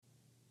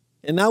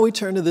And now we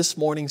turn to this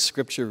morning's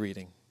scripture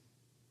reading.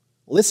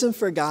 Listen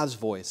for God's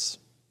voice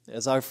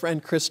as our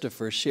friend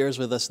Christopher shares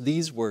with us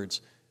these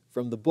words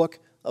from the book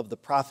of the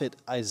prophet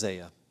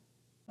Isaiah.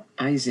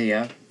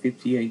 Isaiah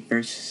 58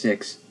 verse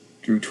 6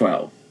 through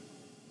 12.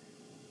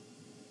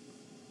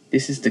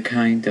 This is the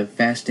kind of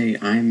fast day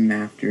I'm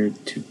after,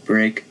 to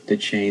break the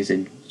chains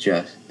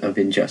of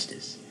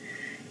injustice.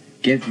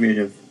 Get rid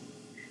of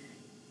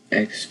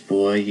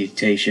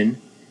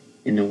exploitation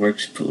in the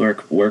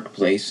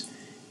workplace.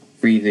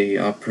 Free the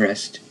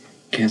oppressed,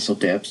 cancel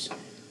debts.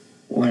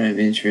 What I'm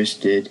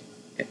interested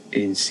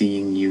in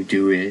seeing you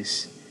do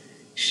is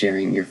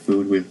sharing your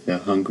food with the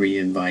hungry,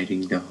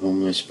 inviting the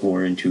homeless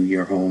poor into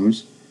your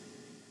homes,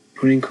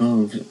 putting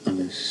clothes on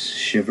the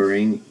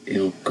shivering,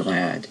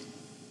 ill-clad,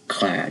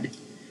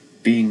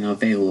 being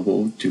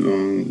available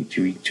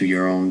to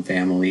your own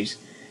families.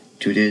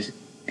 To this,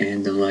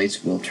 and the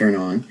lights will turn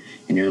on,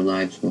 and your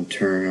lives will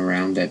turn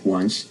around at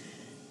once.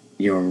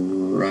 Your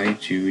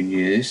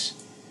righteousness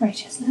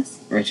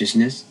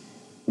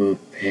will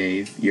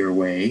pave your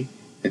way.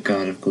 The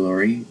God of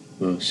glory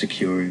will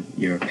secure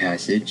your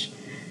passage.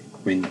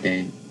 When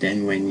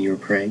you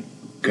pray,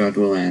 God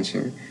will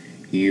answer.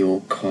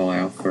 You'll call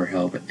out for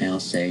help, and I'll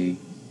say,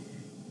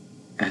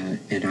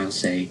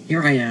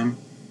 here I am.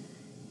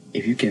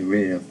 If you get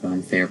rid of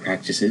unfair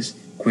practices,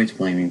 quit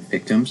blaming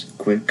victims,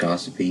 quit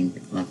gossiping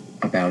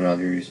about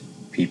other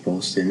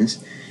people's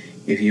sins,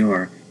 if you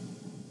are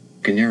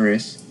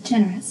generous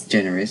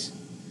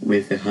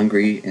with the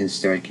hungry and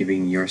start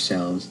giving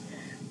yourselves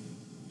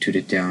to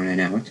the down and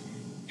out,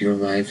 your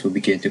lives will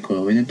begin to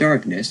glow in the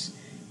darkness.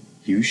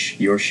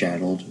 Your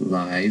shadowed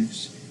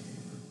lives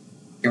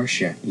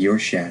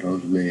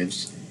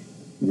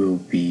will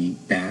be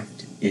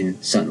bathed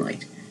in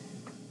sunlight.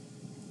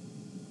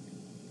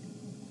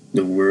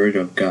 The word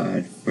of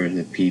God for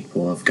the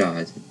people of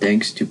God.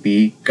 Thanks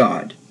be to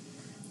God.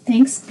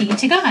 Thanks be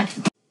to God.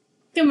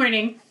 Good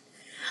morning.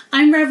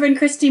 I'm Reverend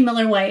Christy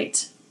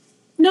Miller-White,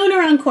 known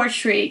around Court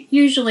Street,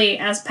 usually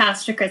as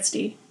Pastor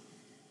Christy.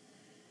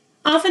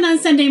 Often on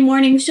Sunday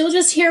mornings, you'll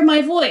just hear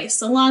my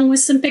voice along with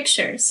some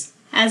pictures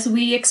as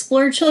we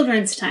explore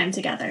children's time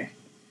together.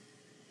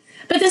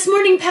 But this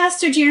morning,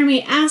 Pastor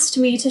Jeremy asked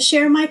me to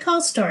share my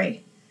call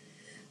story,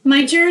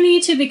 my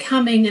journey to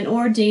becoming an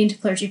ordained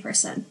clergy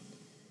person.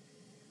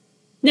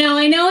 Now,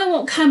 I know it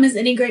won't come as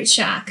any great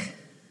shock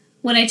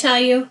when I tell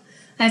you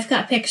I've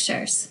got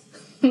pictures.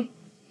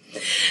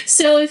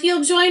 So if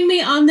you'll join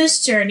me on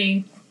this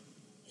journey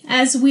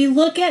as we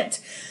look at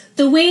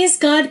the ways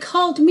God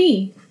called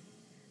me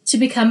to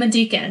become a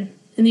deacon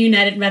in the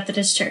United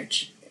Methodist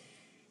Church.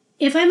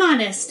 If I'm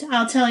honest,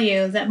 I'll tell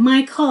you that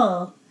my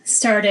call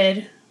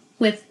started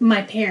with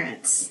my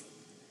parents.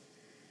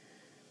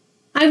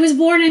 I was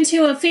born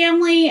into a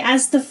family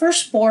as the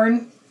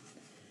firstborn.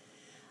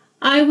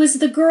 I was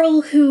the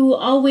girl who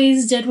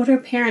always did what her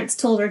parents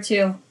told her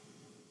to,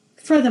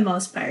 for the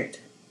most part.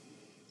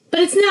 But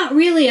it's not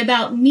really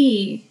about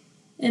me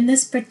in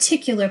this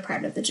particular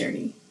part of the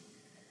journey.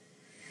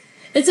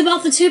 It's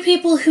about the two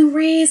people who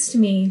raised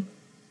me,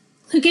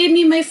 who gave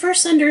me my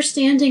first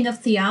understanding of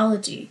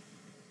theology,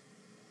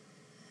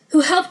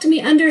 who helped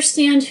me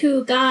understand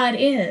who God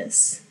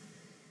is,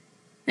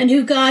 and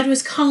who God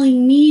was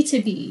calling me to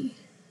be,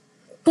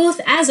 both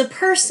as a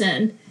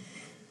person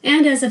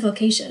and as a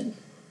vocation.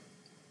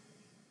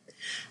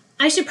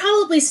 I should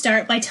probably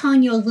start by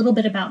telling you a little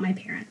bit about my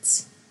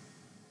parents.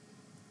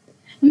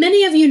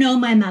 Many of you know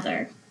my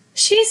mother.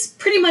 She's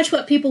pretty much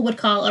what people would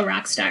call a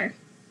rock star.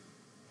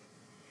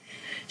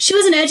 She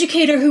was an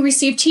educator who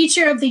received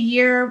Teacher of the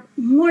Year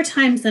more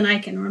times than I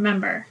can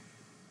remember.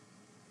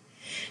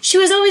 She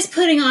was always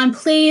putting on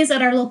plays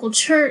at our local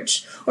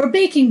church or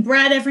baking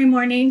bread every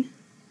morning.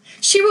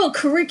 She wrote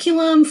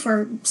curriculum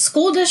for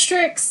school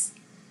districts.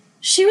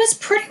 She was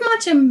pretty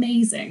much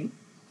amazing,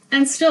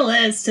 and still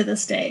is to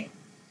this day.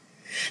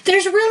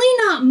 There's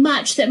really not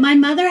much that my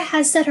mother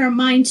has set her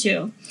mind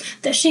to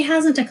that she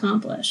hasn't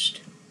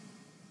accomplished.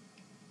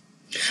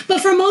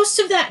 But for most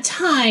of that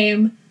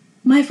time,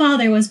 my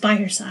father was by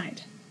her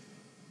side.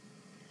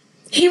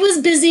 He was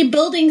busy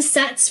building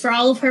sets for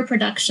all of her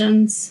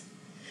productions,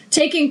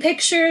 taking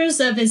pictures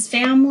of his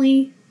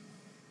family,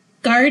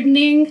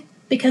 gardening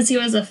because he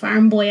was a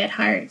farm boy at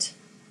heart,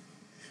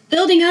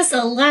 building us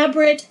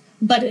elaborate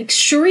but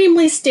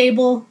extremely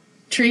stable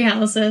tree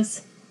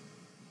houses.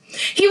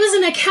 He was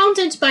an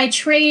accountant by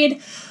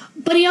trade,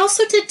 but he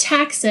also did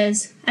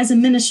taxes as a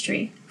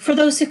ministry for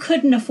those who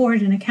couldn't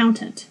afford an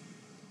accountant.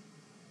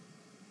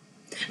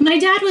 My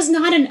dad was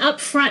not an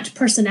upfront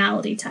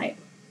personality type.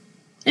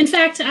 In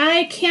fact,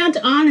 I can't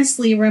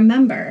honestly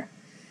remember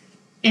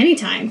any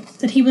time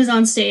that he was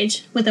on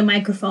stage with a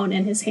microphone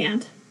in his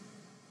hand.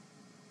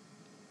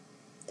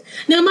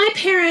 Now, my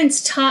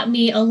parents taught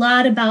me a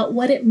lot about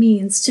what it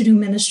means to do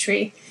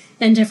ministry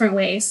in different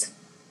ways.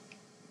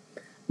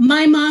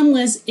 My mom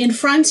was in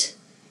front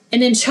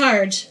and in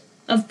charge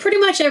of pretty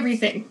much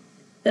everything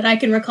that I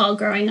can recall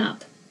growing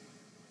up.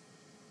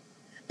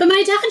 But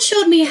my dad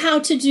showed me how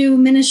to do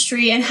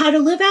ministry and how to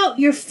live out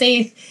your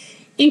faith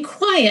in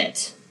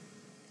quiet,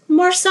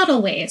 more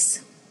subtle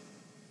ways.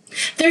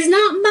 There's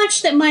not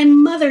much that my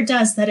mother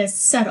does that is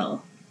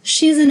subtle.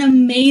 She's an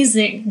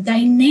amazing,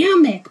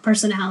 dynamic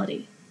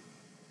personality.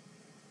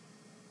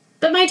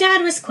 But my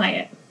dad was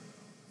quiet.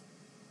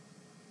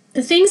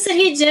 The things that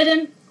he did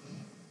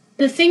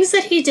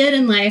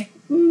in life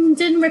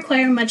didn't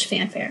require much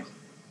fanfare.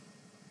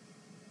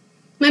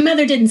 My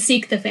mother didn't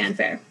seek the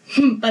fanfare,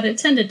 but it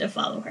tended to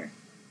follow her.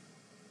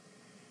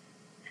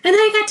 And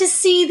I got to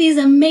see these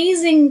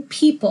amazing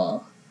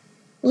people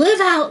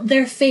live out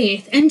their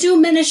faith and do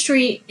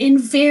ministry in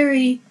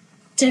very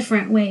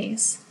different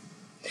ways.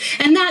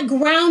 And that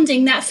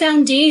grounding, that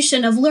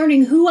foundation of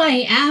learning who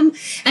I am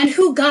and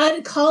who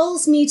God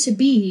calls me to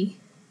be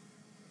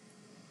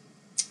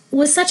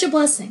was such a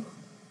blessing.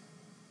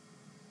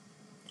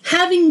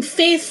 Having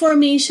faith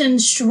formation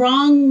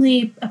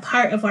strongly a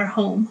part of our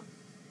home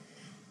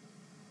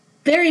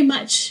very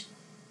much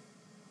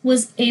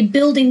was a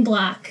building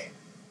block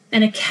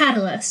and a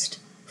catalyst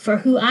for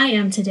who I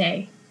am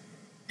today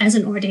as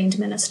an ordained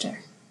minister.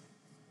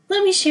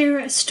 Let me share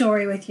a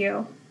story with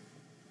you.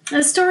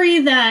 A story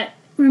that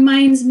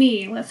reminds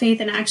me what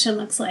faith in action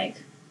looks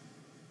like.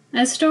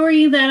 A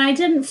story that I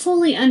didn't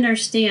fully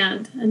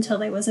understand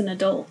until I was an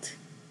adult.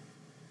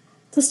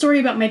 It's a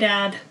story about my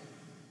dad.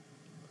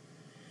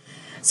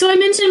 So I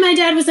mentioned my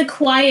dad was a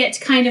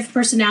quiet kind of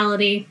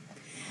personality,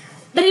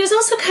 but he was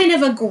also kind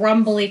of a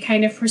grumbly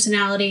kind of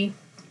personality.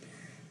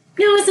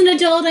 Now, as an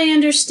adult, I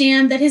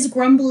understand that his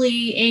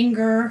grumbly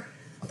anger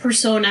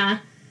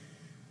persona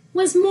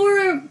was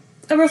more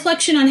a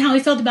reflection on how he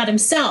felt about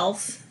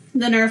himself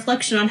than a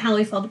reflection on how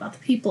he felt about the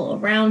people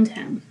around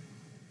him.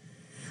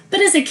 But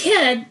as a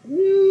kid,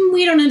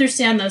 we don't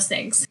understand those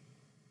things.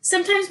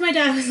 Sometimes my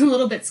dad was a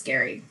little bit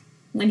scary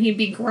when he'd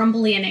be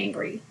grumbly and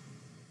angry.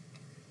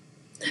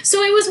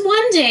 So it was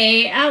one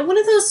day, one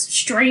of those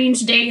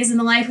strange days in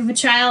the life of a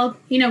child,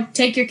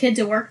 take your kid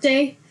to work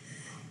day.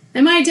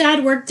 And my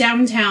dad worked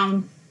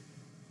downtown.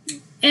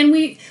 And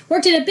we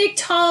worked in a big,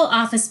 tall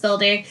office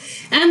building.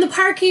 And the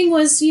parking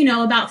was,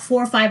 about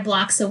 4 or 5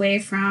 blocks away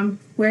from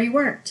where he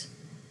worked.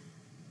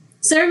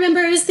 So I remember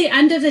it was the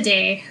end of the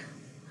day.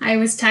 I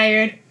was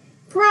tired,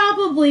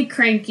 probably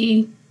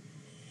cranky,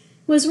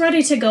 was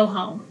ready to go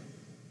home.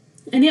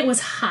 And it was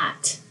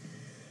hot.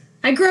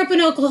 I grew up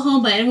in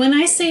Oklahoma, and when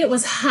I say it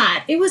was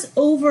hot, it was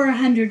over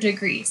 100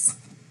 degrees.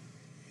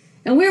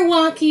 And we're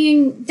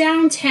walking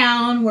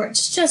downtown where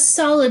it's just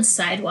solid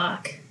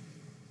sidewalk.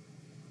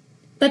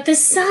 But the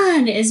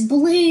sun is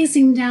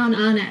blazing down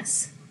on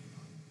us.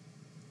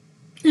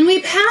 And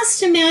we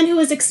passed a man who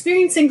was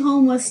experiencing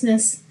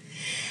homelessness,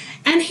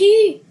 and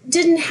he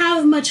didn't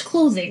have much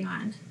clothing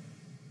on.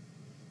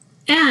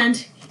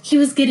 And he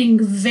was getting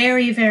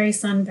very, very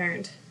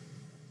sunburned.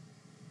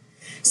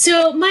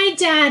 So my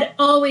dad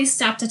always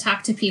stopped to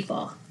talk to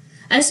people,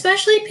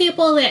 especially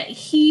people that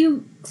he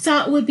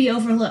thought would be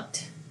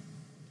overlooked.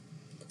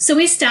 So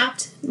we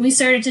stopped, and we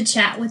started to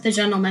chat with the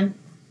gentleman.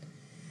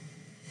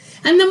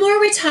 And the more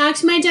we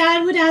talked, my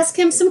dad would ask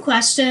him some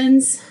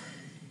questions.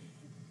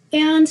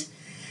 And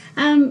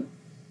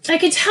I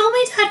could tell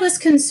my dad was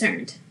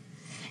concerned.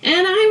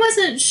 And I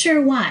wasn't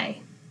sure why.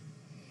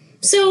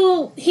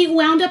 So he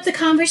wound up the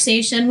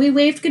conversation, we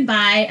waved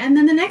goodbye, and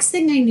then the next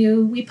thing I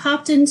knew, we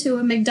popped into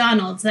a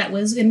McDonald's that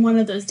was in one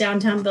of those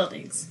downtown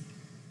buildings.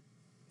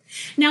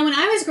 Now, when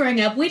I was growing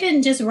up, we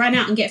didn't just run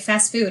out and get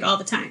fast food all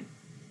the time.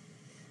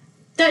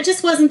 That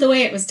just wasn't the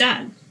way it was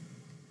done.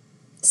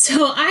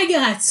 So I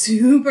got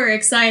super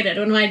excited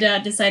when my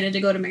dad decided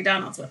to go to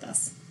McDonald's with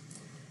us.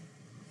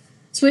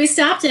 So we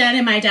stopped in,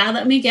 and my dad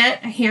let me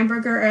get a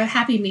hamburger or a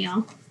Happy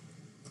Meal,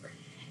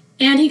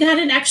 and he got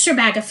an extra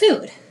bag of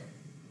food.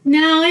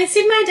 Now, I'd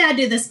seen my dad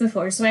do this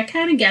before, so I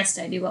kind of guessed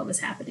I knew what was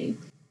happening.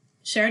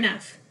 Sure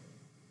enough,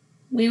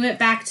 we went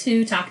back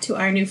to talk to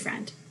our new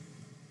friend.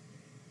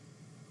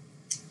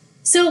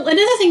 So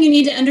another thing you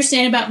need to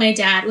understand about my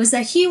dad was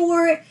that he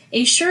wore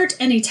a shirt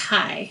and a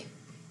tie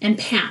and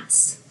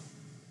pants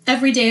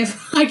every day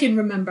I can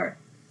remember.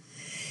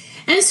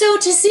 And so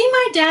to see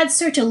my dad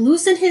start to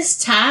loosen his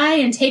tie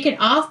and take it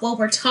off while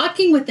we're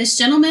talking with this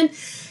gentleman,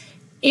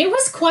 it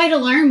was quite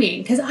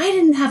alarming because I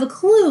didn't have a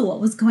clue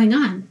what was going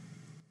on.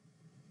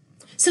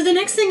 So the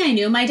next thing I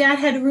knew, my dad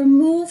had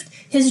removed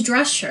his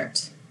dress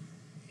shirt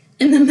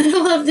in the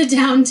middle of the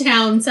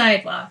downtown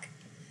sidewalk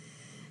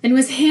and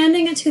was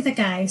handing it to the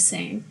guy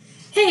saying,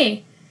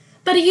 "Hey,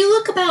 buddy, you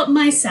look about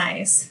my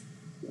size.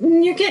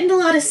 You're getting a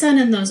lot of sun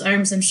in those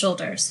arms and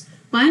shoulders.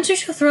 Why don't you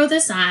throw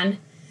this on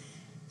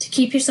to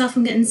keep yourself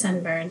from getting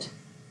sunburned?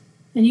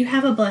 And you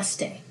have a blessed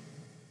day."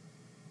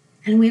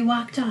 And we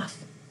walked off.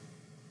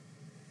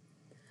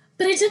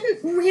 But I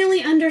didn't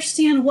really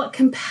understand what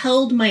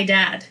compelled my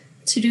dad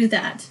to do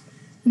that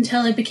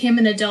until I became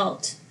an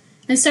adult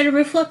and started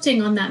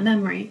reflecting on that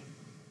memory.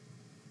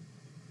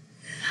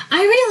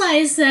 I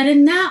realized that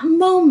in that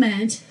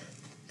moment,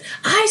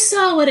 I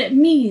saw what it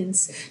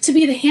means to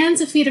be the hands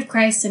and feet of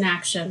Christ in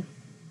action.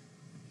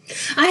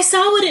 I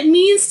saw what it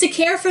means to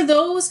care for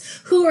those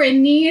who are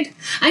in need.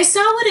 I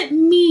saw what it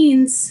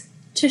means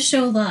to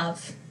show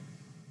love.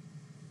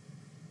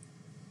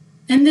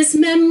 And this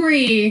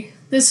memory,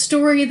 this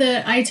story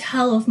that I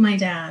tell of my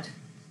dad,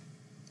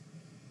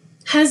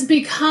 has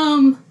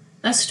become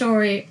a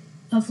story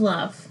of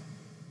love,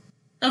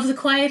 of the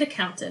quiet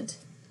accountant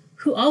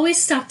who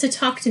always stopped to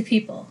talk to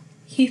people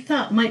he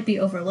thought might be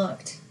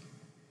overlooked.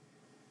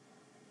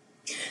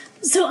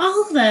 So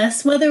all of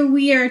this, whether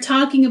we are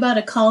talking about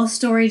a call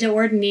story to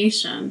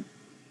ordination,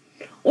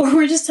 or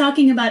we're just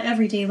talking about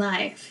everyday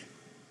life,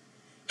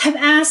 have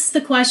asked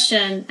the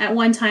question at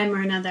one time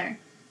or another,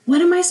 what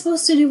am I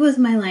supposed to do with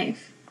my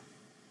life?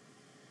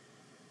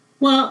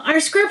 Well, our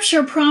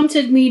scripture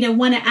prompted me to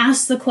want to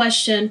ask the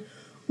question,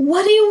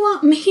 what do you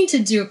want me to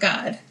do,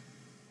 God?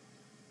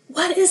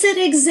 What is it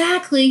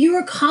exactly you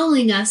are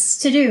calling us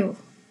to do?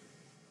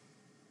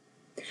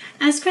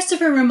 As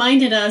Christopher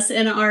reminded us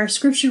in our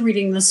scripture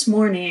reading this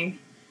morning,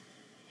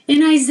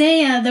 in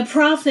Isaiah, the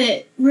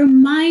prophet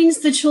reminds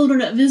the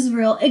children of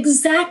Israel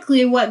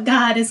exactly what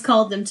God has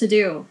called them to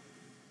do.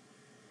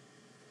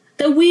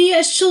 That we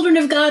as children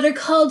of God are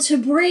called to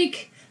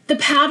break the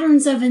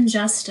patterns of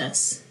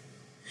injustice,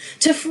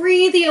 to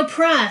free the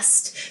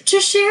oppressed,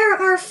 to share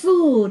our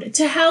food,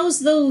 to house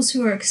those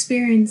who are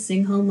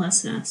experiencing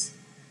homelessness,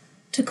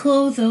 to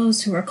clothe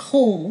those who are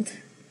cold,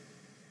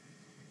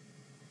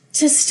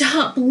 to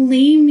stop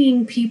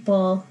blaming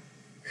people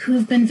who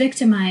have been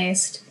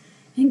victimized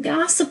and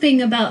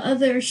gossiping about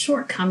others'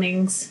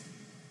 shortcomings.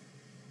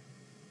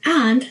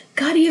 And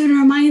God even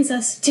reminds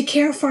us to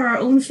care for our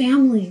own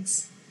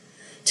families,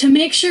 to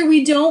make sure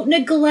we don't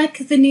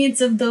neglect the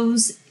needs of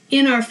those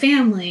in our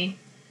family,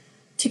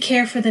 to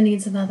care for the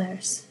needs of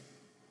others.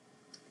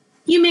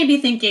 You may be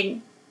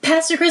thinking,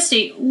 Pastor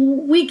Christy,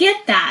 we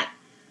get that.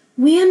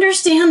 We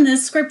understand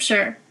this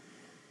scripture.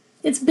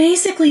 It's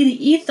basically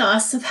the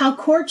ethos of how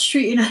Court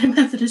Street United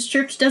Methodist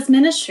Church does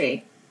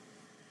ministry.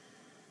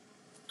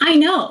 I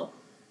know.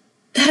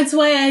 That's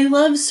why I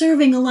love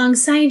serving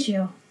alongside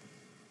you.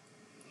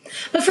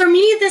 But for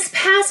me, this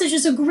passage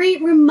is a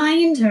great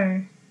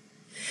reminder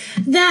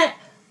that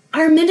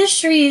our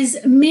ministries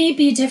may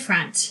be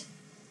different.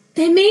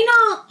 They may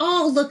not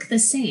all look the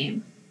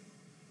same,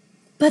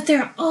 but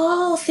they're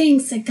all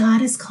things that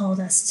God has called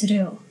us to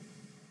do.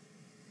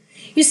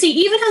 You see,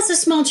 even as a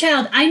small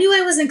child, I knew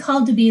I wasn't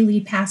called to be a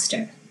lead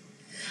pastor.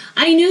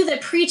 I knew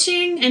that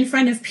preaching in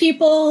front of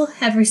people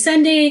every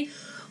Sunday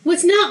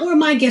was not where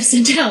my gifts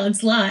and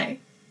talents lie.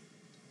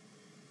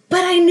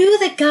 But I knew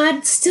that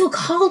God still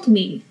called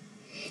me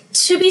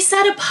to be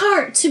set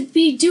apart, to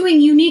be doing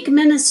unique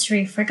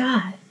ministry for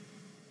God.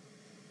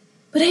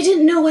 But I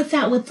didn't know what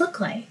that would look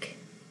like.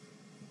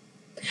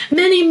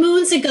 Many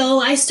moons ago,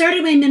 I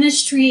started my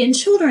ministry in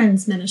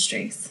children's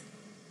ministries.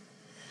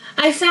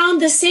 I found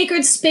the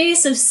sacred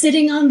space of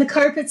sitting on the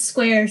carpet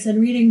squares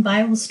and reading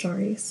Bible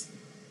stories,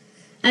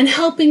 and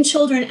helping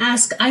children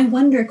ask I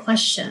wonder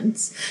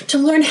questions to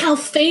learn how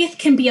faith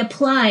can be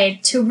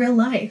applied to real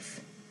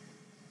life.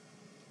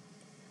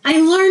 I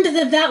learned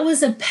that that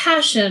was a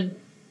passion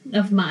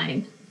of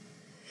mine,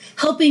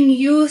 helping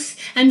youth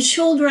and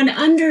children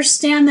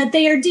understand that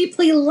they are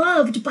deeply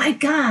loved by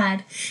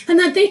God and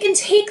that they can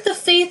take the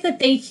faith that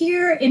they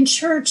hear in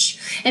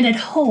church and at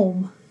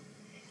home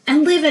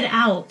and live it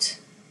out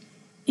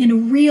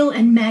in real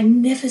and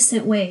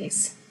magnificent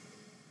ways.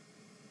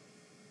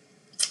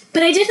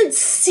 But I didn't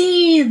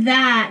see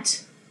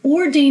that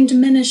ordained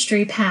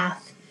ministry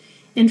path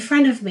in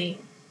front of me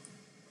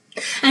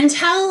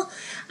until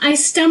I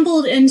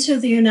stumbled into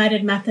the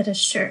United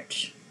Methodist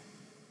Church.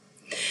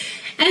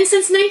 And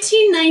since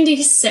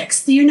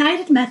 1996, the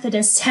United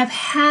Methodists have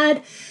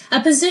had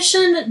a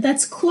position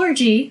that's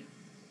clergy,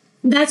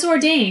 that's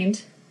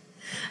ordained,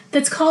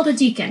 that's called a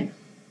deacon.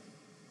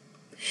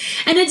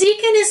 And a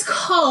deacon is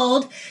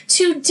called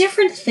to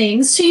different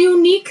things, to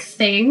unique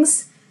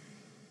things,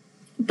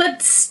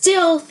 but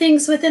still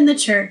things within the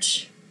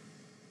church.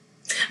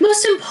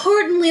 Most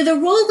importantly, the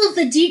role of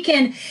the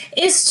deacon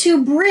is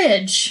to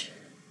bridge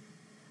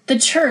the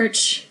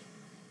church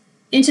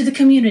into the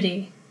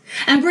community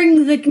and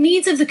bring the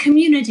needs of the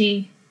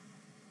community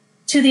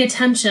to the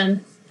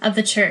attention of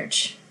the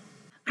church.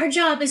 Our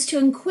job is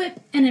to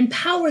equip and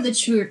empower the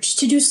church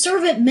to do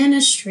servant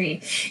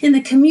ministry in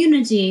the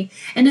community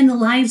and in the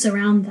lives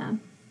around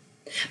them.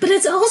 But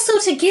it's also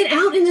to get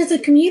out into the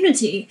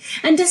community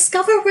and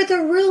discover where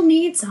the real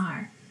needs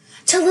are,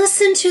 to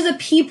listen to the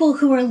people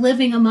who are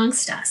living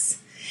amongst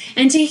us,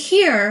 and to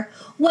hear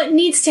what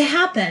needs to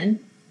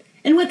happen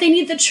and what they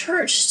need the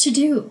church to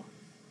do.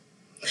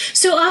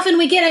 So often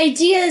we get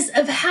ideas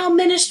of how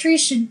ministry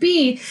should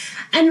be,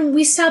 and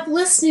we stop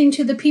listening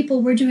to the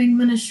people we're doing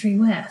ministry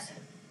with.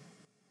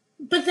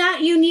 But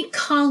that unique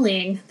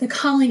calling, the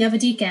calling of a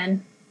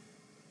deacon,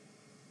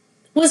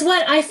 was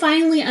what I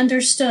finally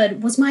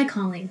understood was my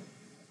calling.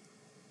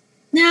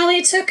 Now,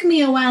 it took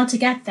me a while to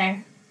get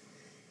there.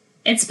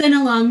 It's been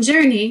a long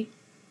journey.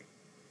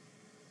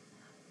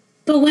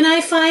 But when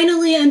I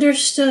finally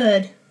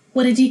understood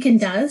what a deacon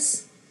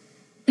does,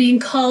 being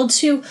called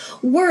to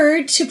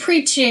word, to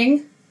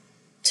preaching,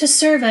 to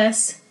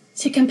service,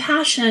 to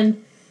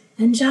compassion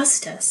and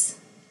justice,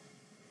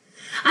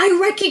 I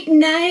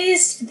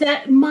recognized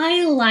that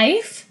my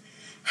life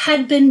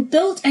had been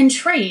built and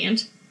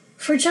trained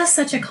for just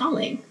such a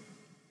calling.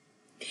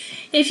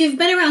 If you've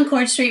been around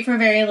Court Street for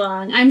very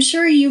long, I'm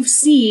sure you've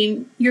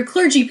seen your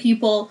clergy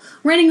people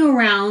running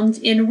around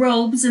in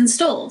robes and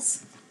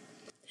stoles.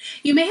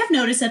 You may have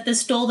noticed that the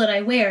stole that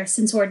I wear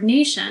since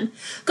ordination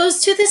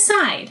goes to the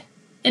side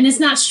and is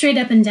not straight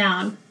up and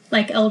down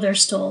like elder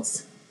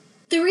stoles.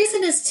 The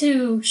reason is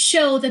to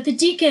show that the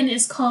deacon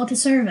is called to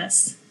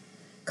service,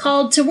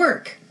 called to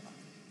work.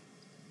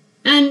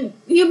 And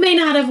you may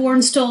not have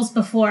worn stoles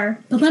before,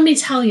 but let me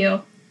tell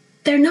you,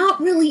 they're not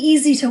really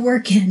easy to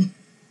work in.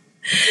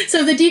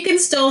 So the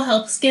deacon's stole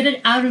helps get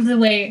it out of the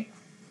way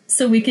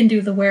so we can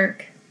do the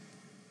work.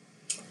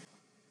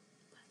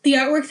 The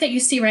artwork that you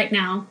see right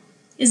now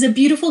is a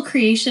beautiful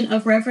creation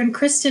of Reverend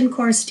Kristen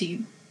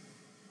Korstein.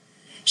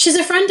 She's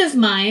a friend of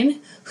mine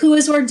who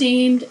was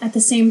ordained at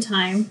the same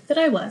time that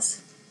I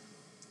was.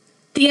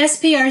 The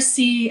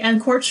SPRC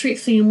and Court Street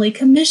family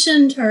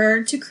commissioned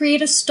her to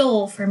create a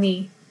stole for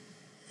me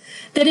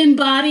that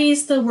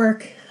embodies the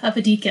work of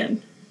a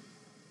deacon.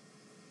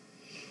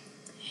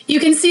 You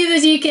can see the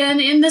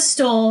deacon in the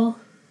stole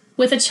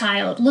with a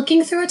child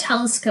looking through a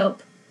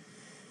telescope.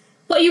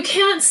 What you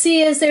can't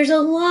see is there's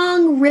a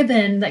long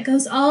ribbon that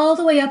goes all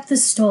the way up the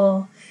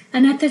stole,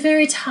 and at the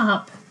very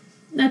top,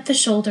 at the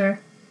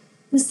shoulder,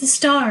 is the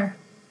star.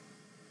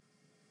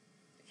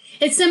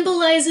 It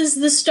symbolizes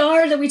the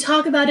star that we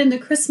talk about in the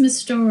Christmas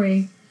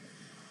story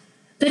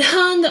that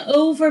hung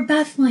over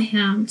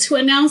Bethlehem to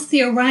announce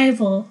the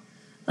arrival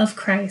of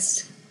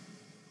Christ.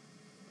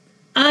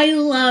 I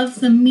love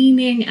the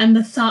meaning and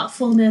the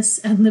thoughtfulness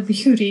and the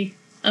beauty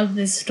of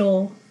this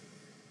stole.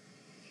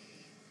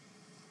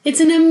 It's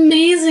an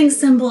amazing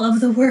symbol of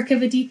the work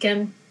of a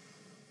deacon.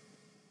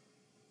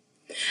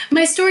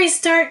 My story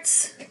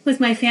starts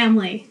with my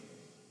family,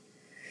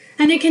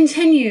 and it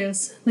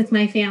continues with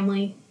my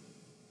family.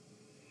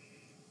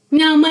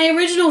 Now, my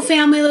original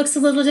family looks a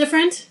little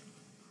different.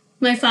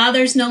 My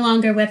father's no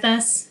longer with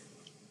us.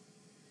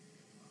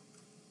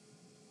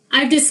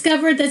 I've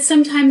discovered that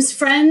sometimes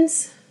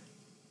friends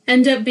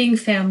end up being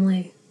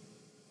family.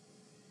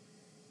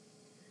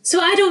 So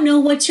I don't know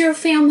what your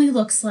family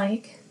looks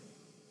like.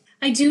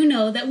 I do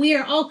know that we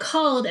are all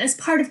called as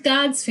part of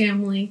God's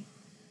family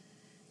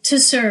to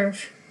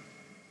serve.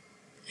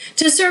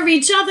 To serve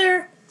each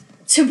other,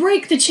 to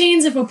break the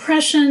chains of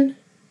oppression,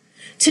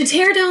 to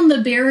tear down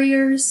the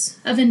barriers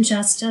of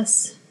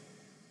injustice.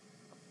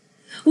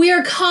 We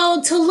are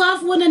called to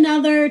love one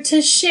another,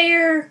 to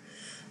share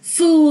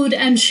food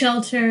and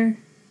shelter.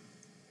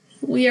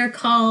 We are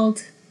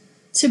called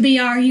to be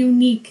our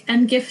unique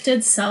and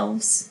gifted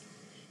selves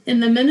in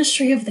the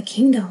ministry of the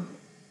kingdom.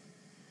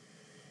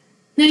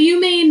 Now, you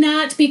may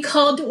not be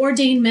called to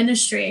ordain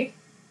ministry,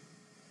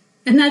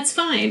 and that's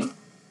fine,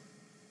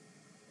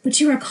 but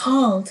you are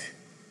called.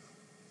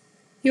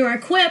 You are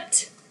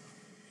equipped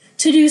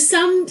to do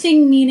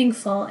something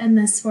meaningful in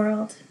this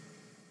world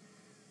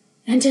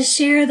and to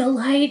share the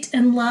light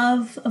and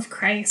love of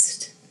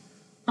Christ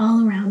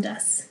all around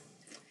us.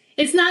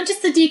 It's not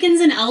just the deacons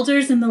and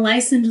elders and the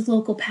licensed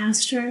local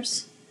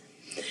pastors.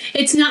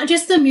 It's not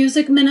just the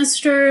music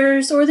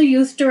ministers or the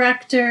youth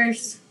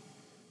directors.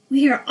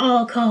 We are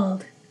all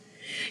called.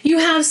 You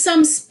have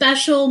some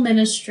special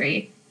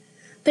ministry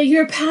that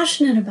you're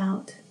passionate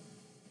about.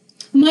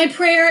 My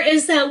prayer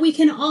is that we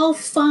can all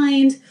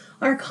find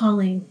our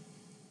calling.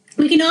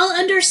 We can all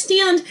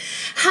understand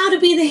how to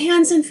be the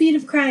hands and feet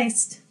of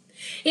Christ.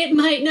 It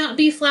might not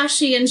be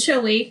flashy and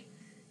showy.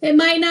 It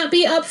might not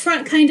be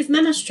upfront kind of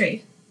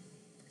ministry.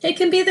 It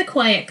can be the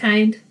quiet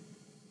kind.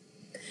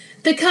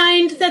 The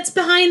kind that's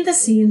behind the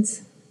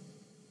scenes.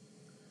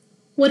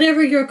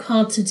 Whatever you're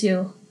called to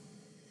do,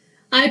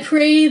 I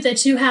pray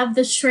that you have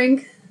the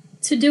strength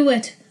to do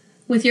it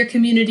with your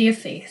community of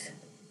faith.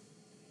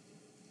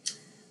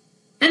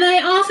 And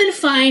I often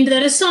find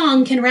that a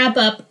song can wrap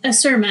up a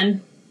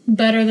sermon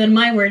better than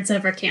my words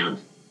ever can.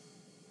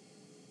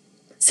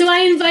 So I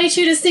invite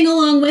you to sing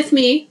along with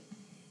me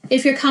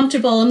if you're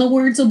comfortable, and the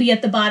words will be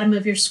at the bottom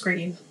of your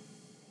screen.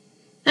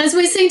 As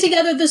we sing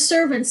together the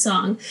servant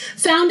song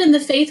found in the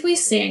Faith We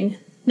Sing,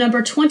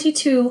 number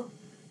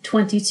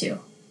 2222.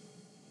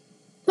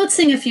 Let's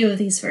sing a few of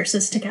these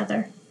verses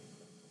together.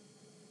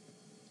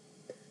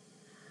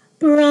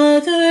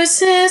 Brother,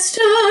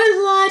 sister,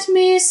 let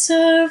me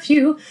serve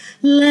you.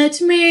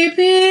 Let me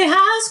be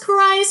as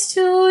Christ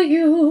to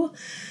you.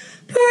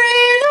 Pray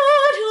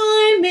that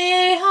I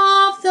may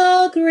have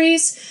the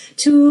grace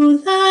to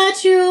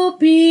let you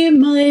be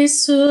my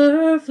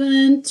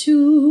servant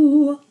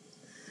too.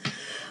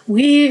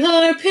 We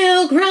are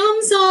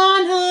pilgrims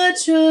on a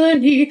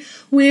journey.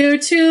 We're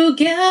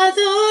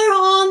together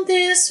on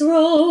this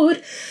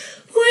road.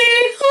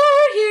 We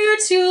are here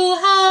to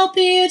help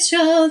each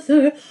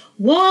other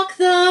walk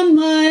the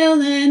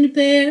mile and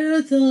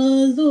bear the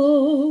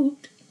load.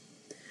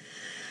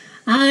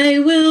 I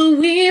will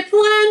weep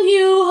when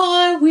you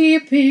are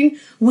weeping.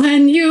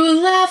 When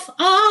you laugh,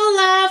 I'll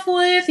laugh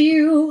with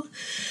you.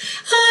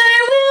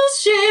 I will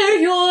share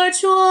your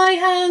joy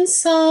and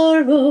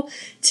sorrow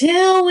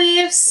till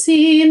we've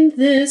seen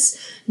this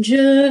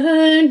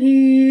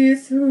journey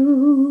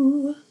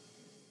through.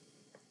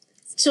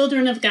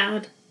 Children of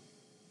God,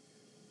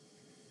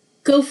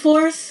 go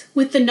forth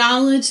with the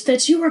knowledge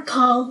that you are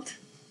called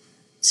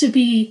to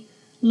be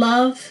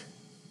love,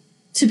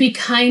 to be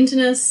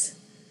kindness,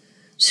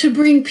 to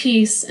bring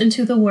peace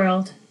into the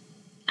world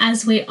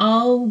as we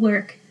all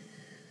work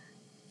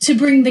to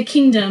bring the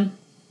kingdom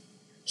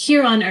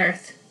here on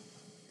earth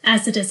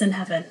as it is in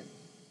heaven.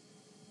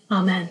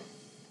 Amen.